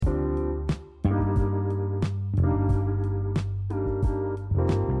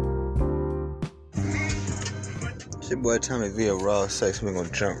your boy Tommy via Raw Sex. We're gonna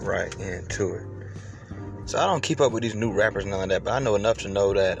jump right into it. So I don't keep up with these new rappers and none of that, but I know enough to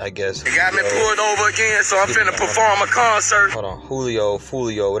know that I guess They got me pulled over again, so I'm finna perform a concert. Hold on,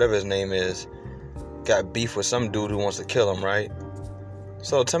 Fulio, whatever his name is, got beef with some dude who wants to kill him, right?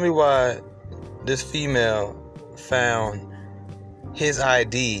 So tell me why this female found his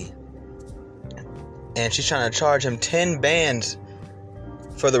ID and she's trying to charge him 10 bands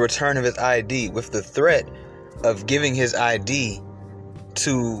for the return of his ID with the threat of giving his ID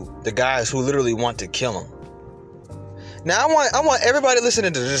to the guys who literally want to kill him. Now I want everybody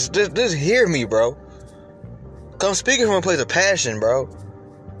listening to this, just hear me, bro. Cause I'm speaking from a place of passion, bro.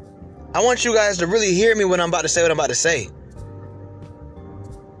 I want you guys to really hear me when I'm about to say what I'm about to say.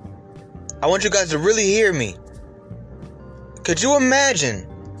 I want you guys to really hear me. Could you imagine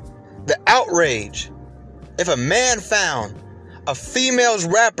the outrage if a man found a female's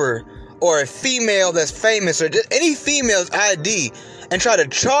rapper or a female that's famous or just any female's ID and try to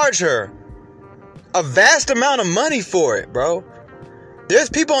charge her a vast amount of money for it, bro? There's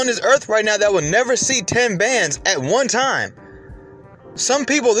people on this earth right now that will never see 10 bands at one time. Some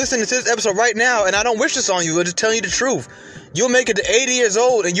people listening to this episode right now, and I don't wish this on you, but just telling you the truth. You'll make it to 80 years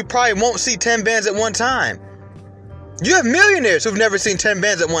old and you probably won't see 10 bands at one time. You have millionaires who've never seen 10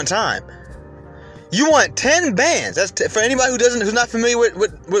 bands at one time. You want 10 bands. That's for anybody who's not familiar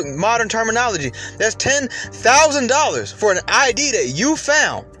with modern terminology. That's $10,000 for an ID that you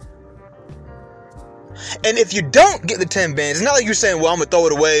found. And if you don't get the 10 bands, it's not like you're saying, well, I'm going to throw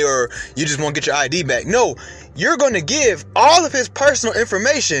it away or you just won't get your ID back. No, you're going to give all of his personal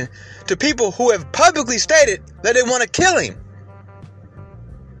information to people who have publicly stated that they want to kill him.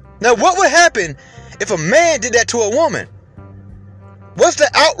 Now, what would happen if a man did that to a woman? What's the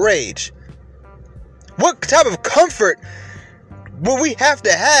outrage? What type of comfort would we have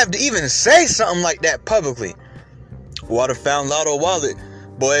to even say something like that publicly? Well, I found Lotto wallet.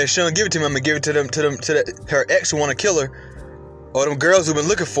 Boy, if she don't give it to me, I'm gonna give it to her ex who want to kill her, or them girls who've been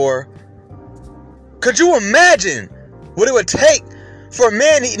looking for her. Could you imagine what it would take for a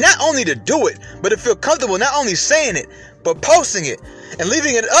man not only to do it, but to feel comfortable not only saying it, but posting it and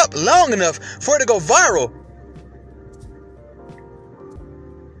leaving it up long enough for it to go viral?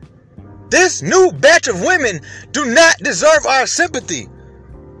 This new batch of women do not deserve our sympathy.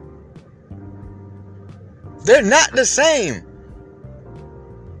 They're not the same.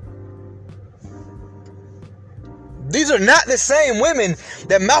 These are not the same women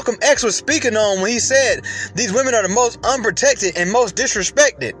that Malcolm X was speaking on when he said these women are the most unprotected and most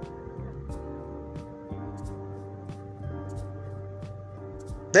disrespected.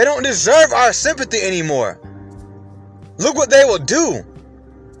 They don't deserve our sympathy anymore. Look what they will do.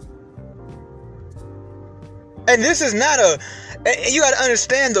 And this is not you got to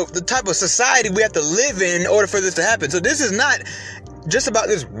understand the type of society we have to live in order for this to happen. So this is not just about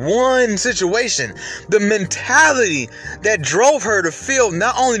this one situation. The mentality that drove her to feel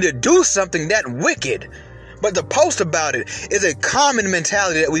not only to do something that wicked, but to post about it is a common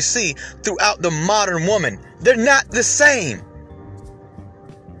mentality that we see throughout the modern woman. They're not the same.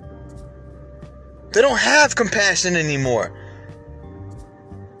 They don't have compassion anymore.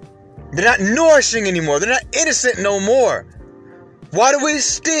 They're not nourishing anymore. They're not innocent no more. Why do we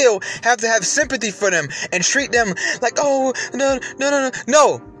still have to have sympathy for them and treat them like, oh, no.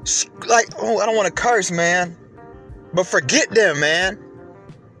 Like, oh, I don't want to curse, man. But forget them, man.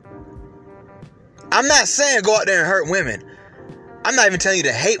 I'm not saying go out there and hurt women. I'm not even telling you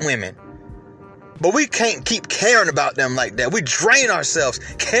to hate women. But we can't keep caring about them like that. We drain ourselves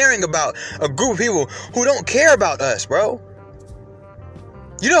caring about a group of people who don't care about us, bro.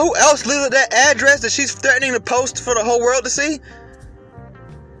 You know who else lives at that address that she's threatening to post for the whole world to see?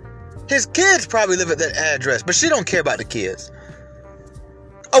 His kids probably live at that address, but she don't care about the kids.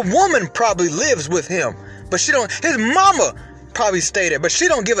 A woman probably lives with him, but his mama probably stay there, but she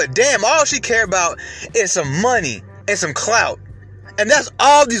don't give a damn. All she care about is some money and some clout. And that's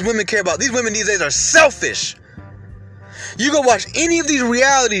all these women care about. These women these days are selfish. You go watch any of these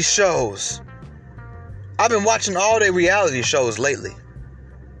reality shows. I've been watching all their reality shows lately.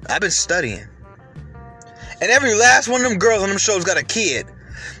 I've been studying. And every last one of them girls on them shows got a kid.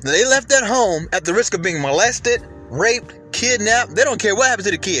 They left at home at the risk of being molested, raped, kidnapped. They don't care what happens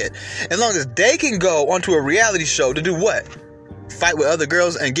to the kid. As long as they can go onto a reality show to do what? Fight with other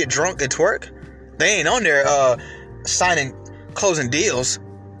girls and get drunk and twerk? They ain't on there closing deals.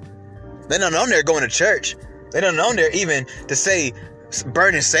 They're not on there going to church. They're not on there even to say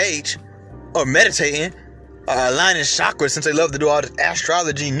burning sage or meditating. Aligning chakras, since they love to do all this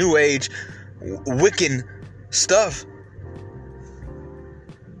astrology, new age, Wiccan stuff.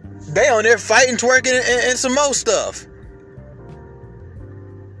 They on there fighting, twerking, and some more stuff.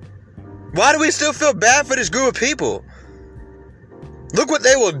 Why do we still feel bad for this group of people? Look what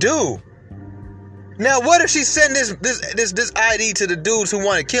they will do. Now, what if she send this ID to the dudes who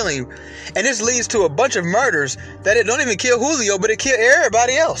want to kill him, and this leads to a bunch of murders that it don't even kill Julio, but it kill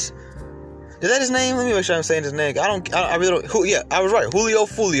everybody else? Is that his name? Let me make sure I'm saying his name. I really don't. Yeah, I was right. Julio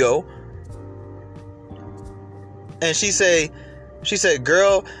Fulio. And she said,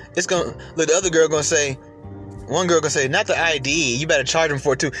 girl, it's gonna look. The other girl gonna say, one girl gonna say, not the ID. You better charge him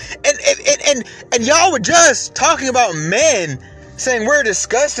for it too. And y'all were just talking about men saying we're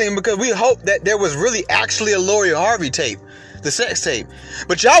disgusting because we hope that there was really actually a Lori Harvey tape, the sex tape.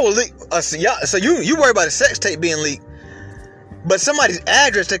 But y'all will leak. So you worry about a sex tape being leaked, but somebody's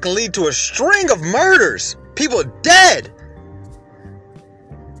address that can lead to a string of murders, people dead.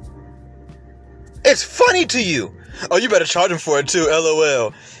 It's funny to you. Oh, you better charge him for it too.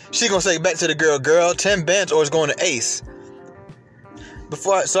 LOL. She gonna say back to the girl, 10 bands or it's going to Ace.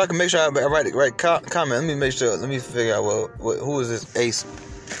 So I can make sure I write the right comment. Let me make sure. Let me figure out who is this Ace?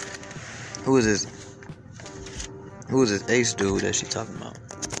 Who is this Ace dude that she talking about?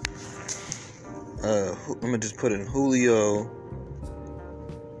 Let me just put in Julio.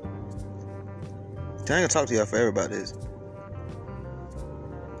 I ain't gonna talk to y'all forever about this.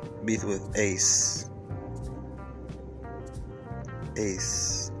 Beef with Ace.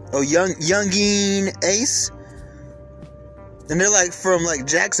 Oh, Youngin Ace. And they're like from like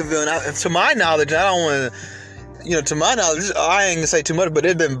Jacksonville. And to my knowledge, I don't want to, to my knowledge, I ain't gonna say too much, but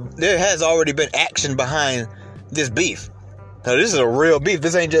there has already been action behind this beef. Now this is a real beef.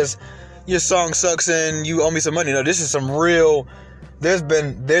 This ain't just your song sucks and you owe me some money. No, this is some real. There's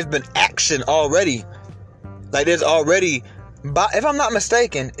been action already. Like there's already. If I'm not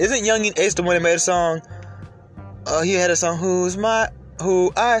mistaken, isn't Youngin Ace the one that made a song? He had a song,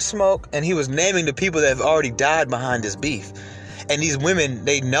 Who I Smoke, and he was naming the people that have already died behind this beef. And these women,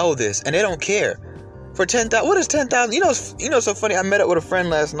 they know this, and they don't care. For 10,000, what is 10,000? You know, so funny. I met up with a friend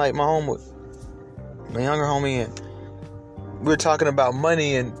last night, my younger homie, and we were talking about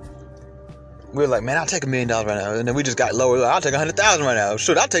money, and we were like, man, I'll take $1 million right now. And then we just got lower. Like, I'll take 100,000 right now.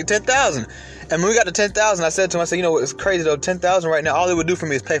 Shoot, I'll take 10,000. And when we got to 10,000, I said to him, you know what? It's crazy though. 10,000 right now, all it would do for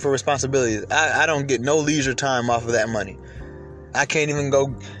me is pay for responsibilities. I don't get no leisure time off of that money. I can't even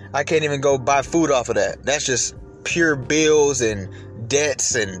go buy food off of that. That's just pure bills and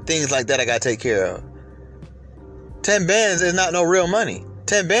debts and things like that I gotta take care of. 10 bands is not no real money.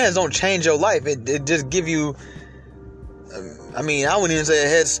 10 bands don't change your life. It just give you. I wouldn't even say a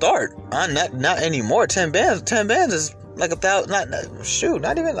head start. Not anymore. 10 bands is like $1,000.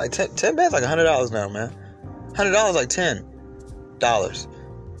 Not even like 10 bands like $100 now, man. $100 like $10.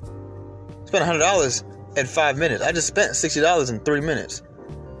 Spend $100 in 5 minutes. I just spent $60 in 3 minutes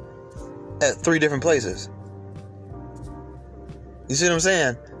at 3 different places. You see what I'm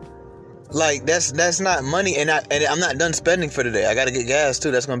saying? Like that's not money, and I'm not done spending for today. I got to get gas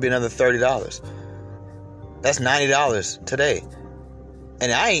too. That's gonna be another $30. That's $90 today,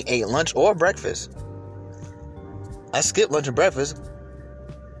 and I ain't ate lunch or breakfast. I skipped lunch and breakfast.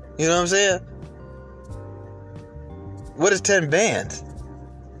 You know what I'm saying? What is 10 bands?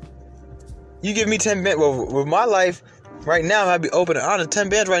 You give me 10 bands. Well, with my life right now, I'd be open and honest. 10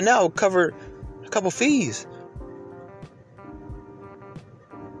 bands right now will cover a couple fees.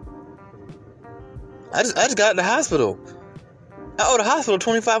 I just got to the hospital. I owe the hospital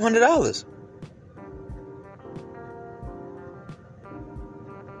 $2,500.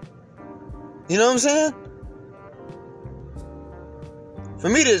 You know what I'm saying? For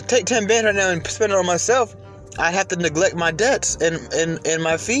me to take 10 bands right now and spend it on myself, I'd have to neglect my debts and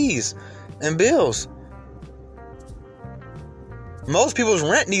my fees and bills. Most people's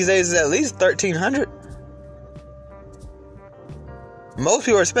rent these days is at least $1,300. Most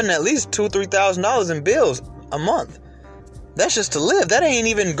people are spending at least $2,000-$3,000 in bills a month. That's just to live. That ain't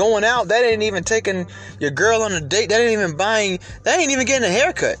even going out. That ain't even taking your girl on a date. That ain't even buying. That ain't even getting a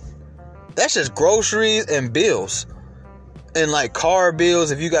haircut. That's just groceries and bills. And like car bills,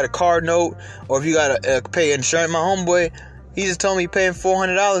 if you got a car note or if you got to pay insurance. My homeboy, he just told me he paying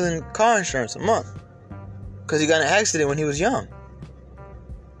 $400 in car insurance a month because he got in an accident when he was young.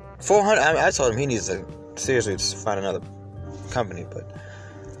 $400. I told him he needs to seriously just find another company, but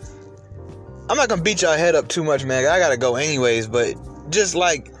I'm not gonna beat y'all head up too much, man. I gotta go anyways. But just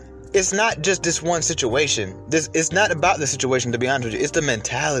like, it's not just this one situation. It's not about the situation, to be honest with you. It's the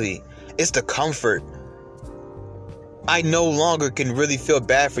mentality. It's the comfort. I no longer can really feel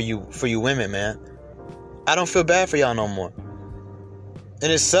bad for you women, man. I don't feel bad for y'all no more.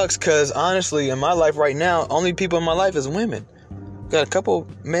 And it sucks because honestly, in my life right now, only people in my life is women. Got a couple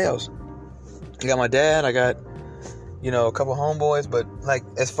males. I got my dad. I got, a couple homeboys. But like,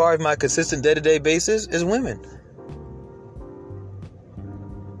 as far as my consistent day-to-day basis, is women.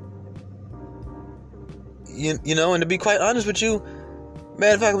 And to be quite honest with you,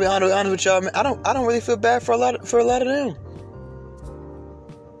 man, if I can be honest with y'all, man, I don't really feel bad for a lot of them.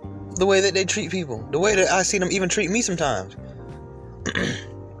 The way that they treat people, the way that I see them even treat me sometimes.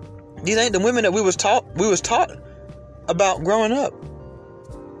 These ain't the women that we was taught about growing up.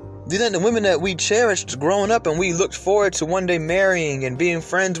 These ain't the women that we cherished growing up and we looked forward to one day marrying and being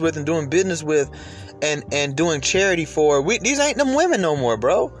friends with and doing business with and doing charity for. These ain't them women no more,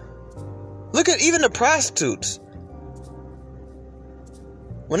 bro. Look at even the prostitutes.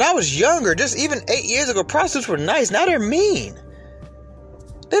 When I was younger, just even 8 years ago, prostitutes were nice. Now they're mean.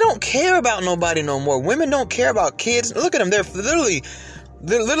 They don't care about nobody no more. Women don't care about kids. Look at them. They're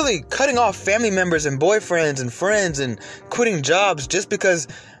literally cutting off family members and boyfriends and friends and quitting jobs just because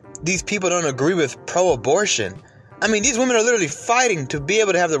these people don't agree with pro-abortion. I mean, these women are literally fighting to be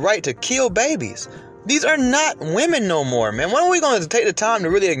able to have the right to kill babies. These are not women no more, man. When are we going to take the time to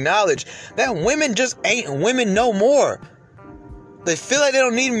really acknowledge that women just ain't women no more? They feel like they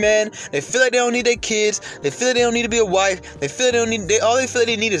don't need men. They feel like they don't need their kids. They feel like they don't need to be a wife. They feel like they don't need. All they feel like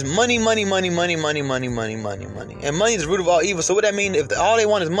they need is money, money, money, money, money, money, money, money, money. And money is the root of all evil. So what that mean? If all they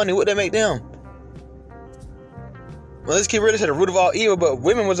want is money, what that make them? Well, let's keep real. They said the root of all evil, but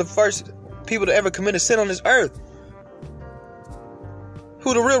women was the first people to ever commit a sin on this earth.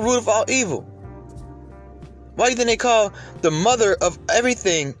 Who the real root of all evil? Why do you think they call the mother of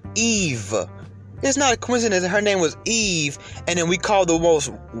everything Eve? It's not a coincidence that her name was Eve, and then we call the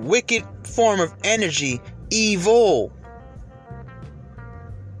most wicked form of energy evil.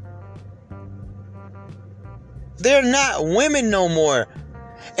 They're not women no more.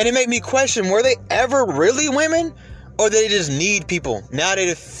 And it made me question, were they ever really women? Or did they just need people? Now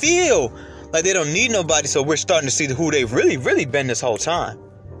they feel like they don't need nobody, so we're starting to see who they've really been this whole time.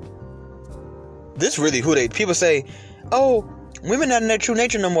 This really who they... People say, oh, women not in their true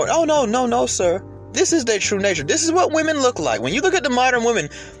nature no more. Oh, no, sir. This is their true nature. This is what women look like. When you look at the modern women,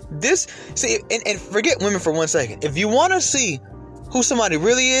 and forget women for 1 second. If you want to see who somebody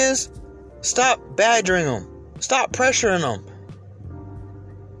really is, stop badgering them. Stop pressuring them.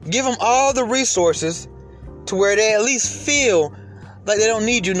 Give them all the resources to where they at least feel like they don't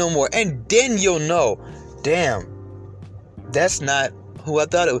need you no more. And then you'll know, damn, that's not who I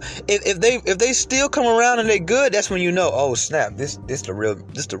thought it was. If they still come around and they good, that's when you know, oh snap, this the real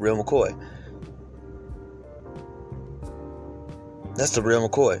McCoy. That's the real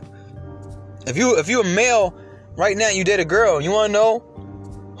McCoy. If you a male right now, you date a girl, you want to know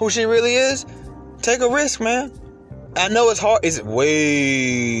who she really is? Take a risk, man. I know it's hard. It's way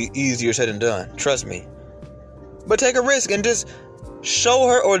easier said than done. Trust me. But take a risk and just show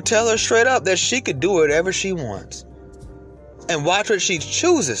her or tell her straight up that she could do whatever she wants. And watch what she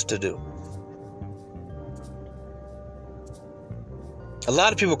chooses to do. A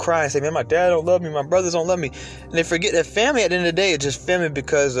lot of people cry and say, man, my dad don't love me, my brothers don't love me. And they forget that family at the end of the day is just family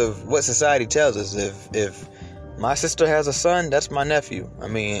because of what society tells us. If my sister has a son, that's my nephew. I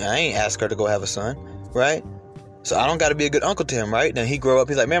mean, I ain't asked her to go have a son, right? So I don't got to be a good uncle to him, right? Then he grow up,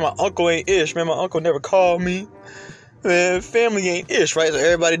 he's like, man, my uncle ain't ish. Man, my uncle never called me. Man, family ain't ish, right? So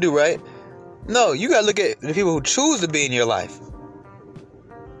everybody do, right? No, you got to look at the people who choose to be in your life.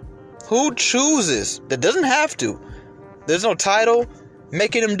 Who chooses? That doesn't have to. There's no title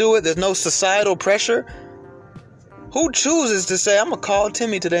making them do it. There's no societal pressure. Who chooses to say, I'm going to call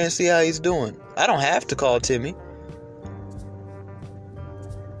Timmy today and see how he's doing? I don't have to call Timmy.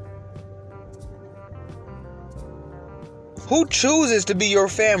 Who chooses to be your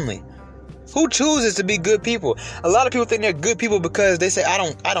family? Who chooses to be good people? A lot of people think they're good people because they say, I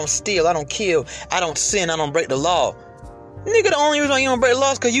don't steal, I don't kill, I don't sin, I don't break the law. Nigga, the only reason you don't break the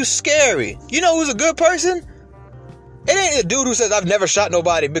law is because you scary. You know who's a good person? It ain't a dude who says, I've never shot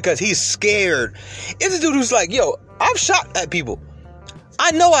nobody because he's scared. It's a dude who's like, yo, I've shot at people.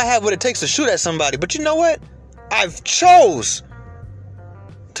 I know I have what it takes to shoot at somebody, but you know what? I've chose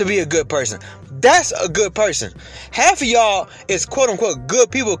to be a good person. That's a good person. Half of y'all is quote unquote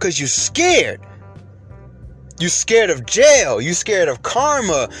good people because you scared. You scared of jail. You scared of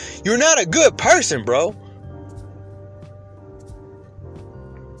karma. You're not a good person, bro.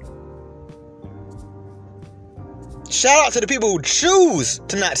 Shout out to the people who choose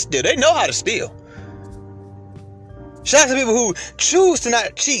to not steal. They know how to steal. Shout out to people who choose to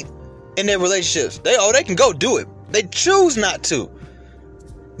not cheat in their relationships. They can go do it. They choose not to.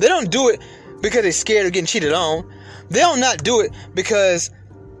 They don't do it because they're scared of getting cheated on. They don't not do it because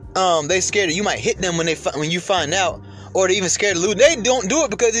they're scared that you might hit them when you find out, or they're even scared to lose. They don't do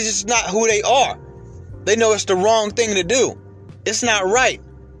it because it's just not who they are. They know it's the wrong thing to do. It's not right.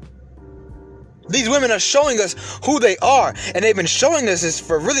 These women are showing us who they are, and they've been showing us this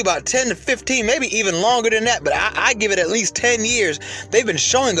for really about 10 to 15, maybe even longer than that, but I give it at least 10 years. They've been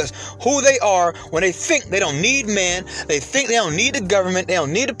showing us who they are when they think they don't need men, they think they don't need the government, they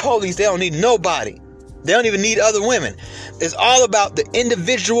don't need the police, they don't need nobody. They don't even need other women. It's all about the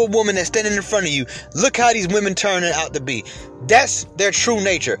individual woman that's standing in front of you. Look how these women turn out to be. That's their true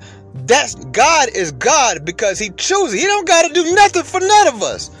nature. God is God because he chooses. He don't got to do nothing for none of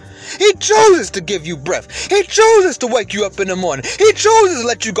us. He chooses to give you breath. He chooses to wake you up in the morning. He chooses to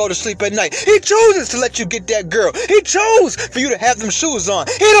let you go to sleep at night. He chooses to let you get that girl. He chose for you to have them shoes on.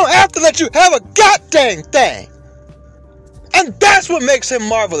 He don't have to let you have a goddamn thing. And that's what makes him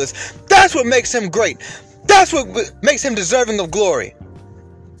marvelous. That's what makes him great. That's what makes him deserving of glory.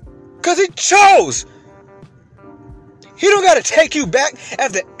 Because he chose. He don't got to take you back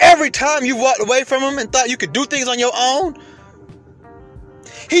after every time you walked away from him and thought you could do things on your own.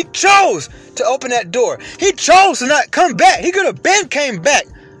 He chose to open that door. He chose to not come back. He could have been came back.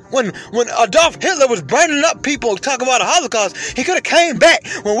 When Adolf Hitler was burning up people talking about the Holocaust, he could have came back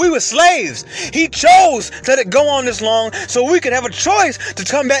when we were slaves. He chose to let it go on this long so we could have a choice to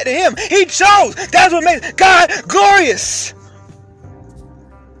come back to him. He chose. That's what makes God glorious.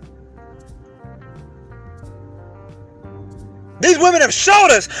 These women have showed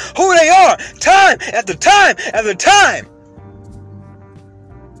us who they are time after time after time.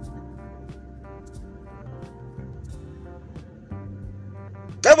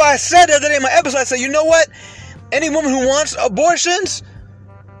 That's why I said the other day in my episode, I said, you know what? Any woman who wants abortions,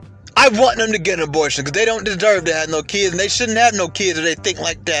 I want them to get an abortion because they don't deserve to have no kids and they shouldn't have no kids if they think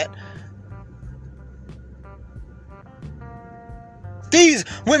like that. These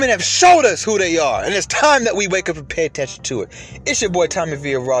women have showed us who they are, and it's time that we wake up and pay attention to it. It's your boy Tommy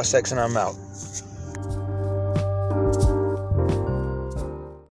V of Raw Sex, and I'm out.